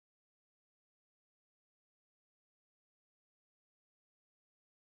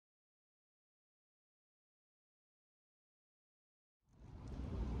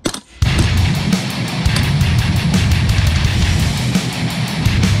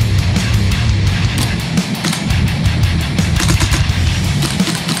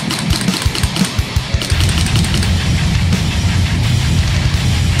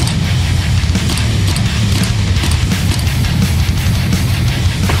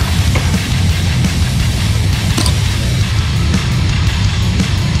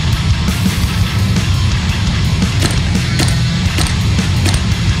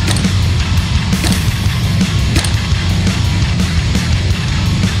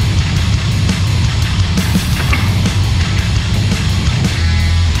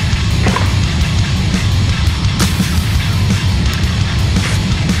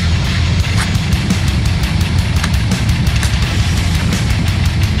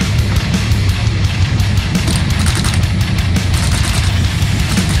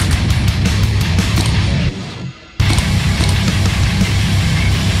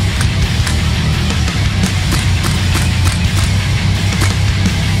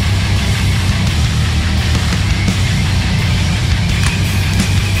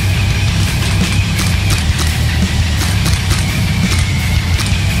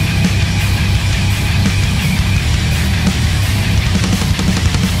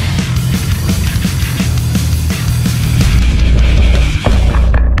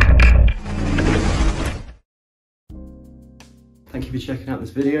checking out this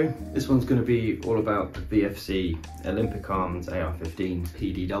video. This one's going to be all about the VFC Olympic Arms AR15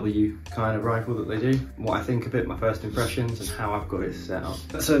 PDW kind of rifle that they do. What I think of it, my first impressions, and how I've got it set up.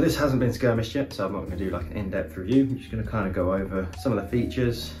 So this hasn't been skirmished yet, so I'm not going to do like an in-depth review. I'm just going to kind of go over some of the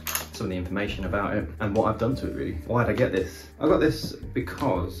features, some of the information about it, and what I've done to it really. Why did I get this? I got this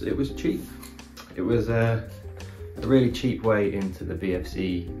because it was cheap. It was a really cheap way into the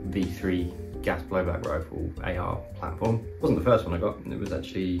VFC V3 gas blowback rifle AR platform. It wasn't the first one I got, it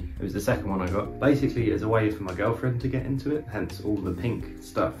was the second one I got. Basically as a way for my girlfriend to get into it, hence all the pink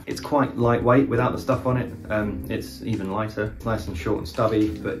stuff. It's quite lightweight without the stuff on it. It's even lighter, nice and short and stubby,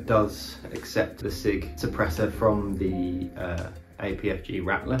 but does accept the SIG suppressor from the APFG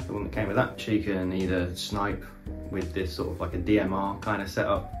Rattler, the one that came with that. She can either snipe with this sort of like a DMR kind of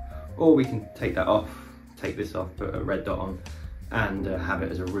setup, or we can take that off, take this off, put a red dot on, and have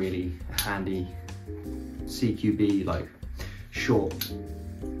it as a really handy CQB, like short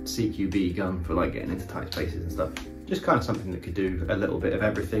CQB gun for like getting into tight spaces and stuff. Just kind of something that could do a little bit of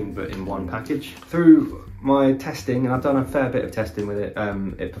everything, but in one package. Through my testing, and I've done a fair bit of testing with it,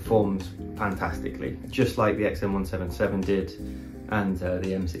 it performs fantastically, just like the XM177 did, and the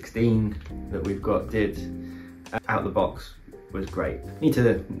M16 that we've got did. Out the box was great. Need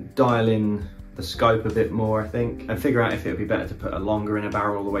to dial in the scope a bit more, I think, and figure out if it would be better to put a longer inner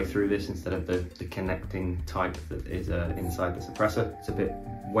barrel all the way through this instead of the connecting type that is inside the suppressor. It's a bit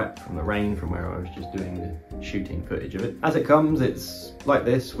wet from the rain from where I was just doing the shooting footage of it. As it comes, it's like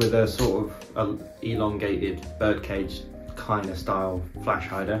this with a sort of elongated birdcage kind of style flash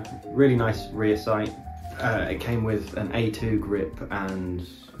hider. Really nice rear sight. It came with an A2 grip and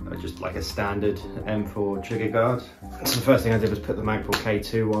just like a standard M4 trigger guard. So the first thing I did was put the Magpul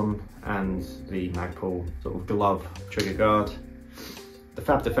K2 on and the Magpul sort of glove trigger guard. The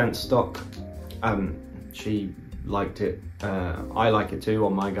Fab Defense stock, she liked it. I like it too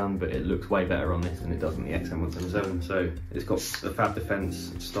on my gun, but it looks way better on this than it does on the XM177. So it's got the Fab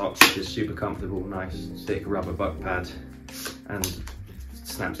Defense stock, which is super comfortable, nice thick rubber butt pad, and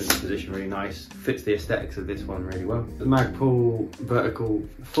snaps into position really nice. Fits the aesthetics of this one really well. The Magpul vertical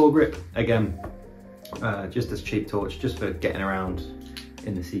foregrip, again, just as cheap torch, just for getting around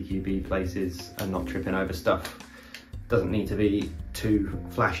in the CQB places and not tripping over stuff. Doesn't need to be too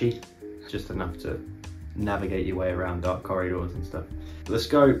flashy, just enough to navigate your way around dark corridors and stuff. The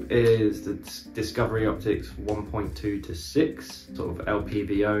scope is the Discovery Optics 1.2 to 6, sort of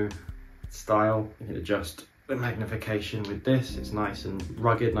LPBO style. You can adjust the magnification with this. It's nice and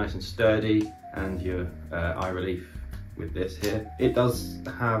rugged, nice and sturdy, and your eye relief with this here. It does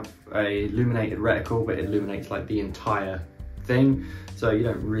have a illuminated reticle, but it illuminates like the entire thing, so you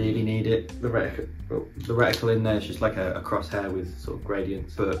don't really need it. The reticle in there is just like a crosshair with sort of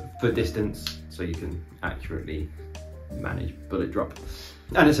gradients for distance, so you can accurately manage bullet drop.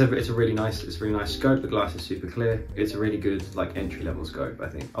 And it's a really nice scope. The glass is super clear. It's a really good like entry-level scope, I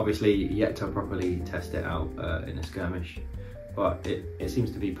think. Obviously yet to properly test it out in a skirmish, but it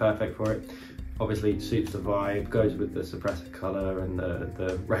seems to be perfect for it. Obviously it suits the vibe, goes with the suppressor color and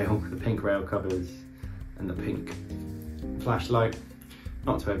the pink rail covers and the pink flashlight.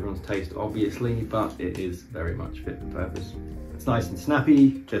 Not to everyone's taste obviously, but it is very much fit for purpose. It's nice and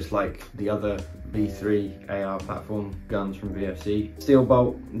snappy, just like the other V3 AR platform guns from VFC. Steel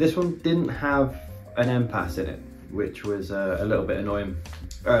bolt. This one didn't have an M-pass in it, which was a little bit annoying.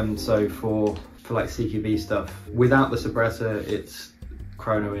 So for like CQB stuff, without the suppressor, it's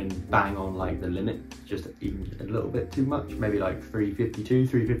chronoing bang on like the limit, just even a little bit too much, maybe like 352,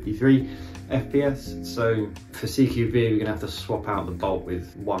 353 FPS. So for CQB, we're gonna have to swap out the bolt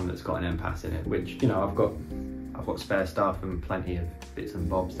with one that's got an M-pass in it, which, you know, I've got spare stuff and plenty of bits and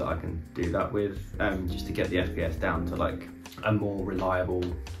bobs that I can do that with, just to get the FPS down to like a more reliable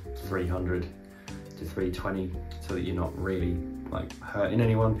 300 to 320, so that you're not really like hurting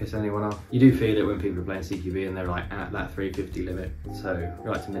anyone, pissing anyone off. You do feel it when people are playing CQB and they're like at that 350 limit, so we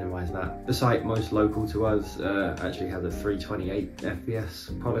like to minimize that. The site most local to us actually has a 328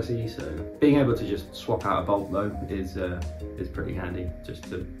 FPS policy, so being able to just swap out a bolt though is pretty handy, just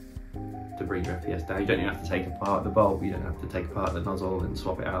to bring your FPS down. You don't even have to take apart the bolt, you don't have to take apart the nozzle and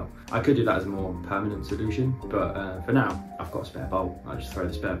swap it out. I could do that as a more permanent solution, but for now, I've got a spare bolt. I just throw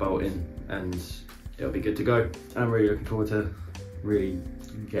the spare bolt in and it'll be good to go. And I'm really looking forward to really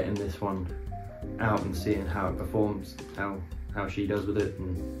getting this one out and seeing how it performs, how she does with it,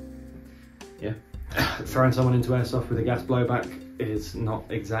 and yeah. Throwing someone into airsoft with a gas blowback is not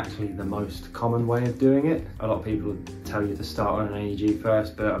exactly the most common way of doing it. A lot of people tell you to start on an AEG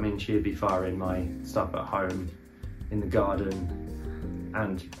first, but I mean, she'd be firing my stuff at home, in the garden,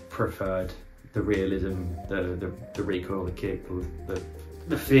 and preferred the realism, the recoil, the kick,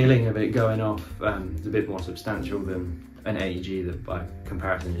 the feeling of it going off is a bit more substantial than an AEG that by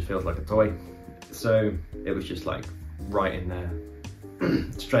comparison just feels like a toy. So it was just like right in there.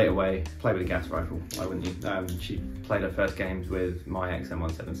 Straight away, play with a gas rifle, why wouldn't you? She played her first games with my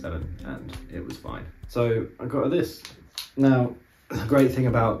XM177 and it was fine. So I got her this. Now, the great thing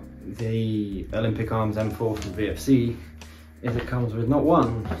about the Olympic Arms M4 from VFC is it comes with not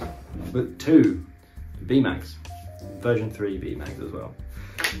one, but two VMAGs, version 3 VMAGs as well.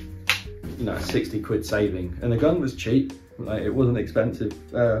 You know, 60 quid saving, and the gun was cheap. Like, it wasn't expensive.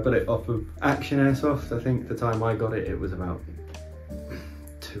 Got it off of Action Airsoft. I think the time I got it, it was about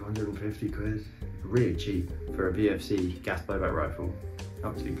 250 quid. Really cheap for a VFC gas blowback rifle.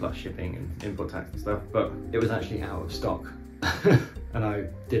 Obviously plus shipping and import tax and stuff, but it was actually out of stock. And I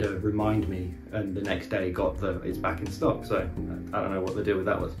did a remind me, and the next day got it's back in stock. So I don't know what the deal with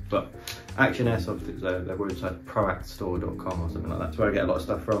that was, but Action Airsoft is their website, proactstore.com or something like that. That's where I get a lot of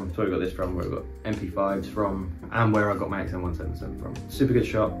stuff from. That's where I got this from, where I got MP5s from, and where I got my XM177 from. Super good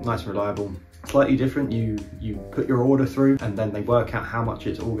shot, nice and reliable. Slightly different, you put your order through and then they work out how much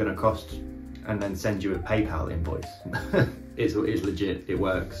it's all going to cost and then send you a PayPal invoice. It's legit, it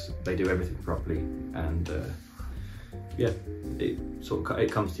works, they do everything properly, and yeah,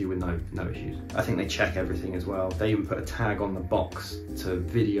 it comes to you with no issues. I think they check everything as well. They even put a tag on the box to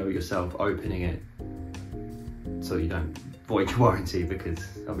video yourself opening it so you don't void your warranty, because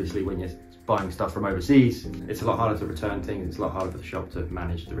obviously when you're buying stuff from overseas, it's a lot harder to return things, it's a lot harder for the shop to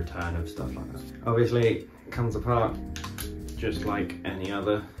manage the return of stuff like that. Obviously it comes apart just like any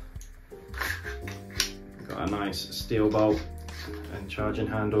other. Got a nice steel bolt and charging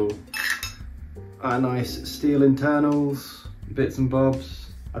handle, a nice steel internals, bits and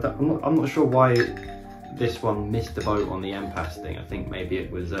bobs. I'm not sure why this one missed the boat on the MPAS thing. I think maybe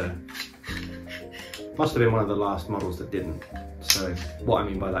it was must have been one of the last models that didn't. So what I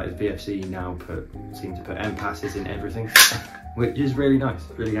mean by that is VFC now seem to put MPASs in everything, which is really nice,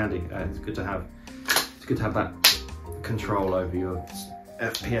 really handy. It's good to have that control over your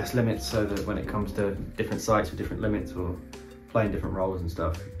FPS limits, so that when it comes to different sites with different limits or playing different roles and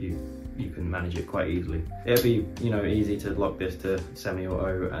stuff, you can manage it quite easily. It'll be, you know, easy to lock this to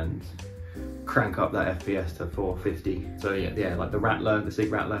semi-auto and crank up that FPS to 450. So yeah, like the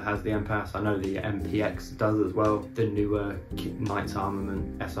SIG Rattler has the MPAS. I know the MPX does as well. The newer Knights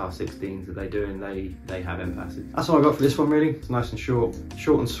Armament SR16s that they do, and they have MPASs. That's all I got for this one really. It's nice and short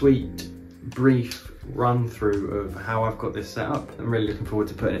and sweet, brief run through of how I've got this set up. I'm really looking forward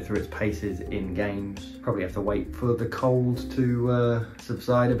to putting it through its paces in games. Probably have to wait for the cold to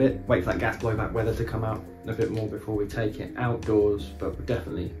subside a bit, wait for that gas blowback weather to come out a bit more before we take it outdoors, but we'll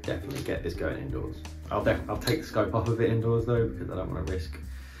definitely get this going indoors. I'll take the scope off of it indoors though, because I don't want to risk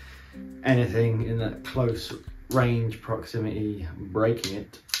anything in that close range proximity breaking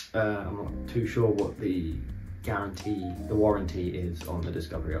it. I'm not too sure what the warranty is on the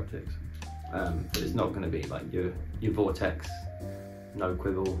Discovery optics. But it's not going to be like your Vortex no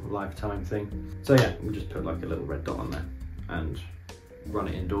quibble lifetime thing. So yeah, we'll just put like a little red dot on there and run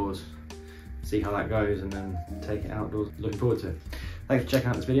it indoors, see how that goes, and then take it outdoors. Looking forward to it. Thanks for checking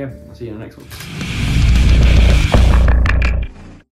out this video. I'll see you in the next one.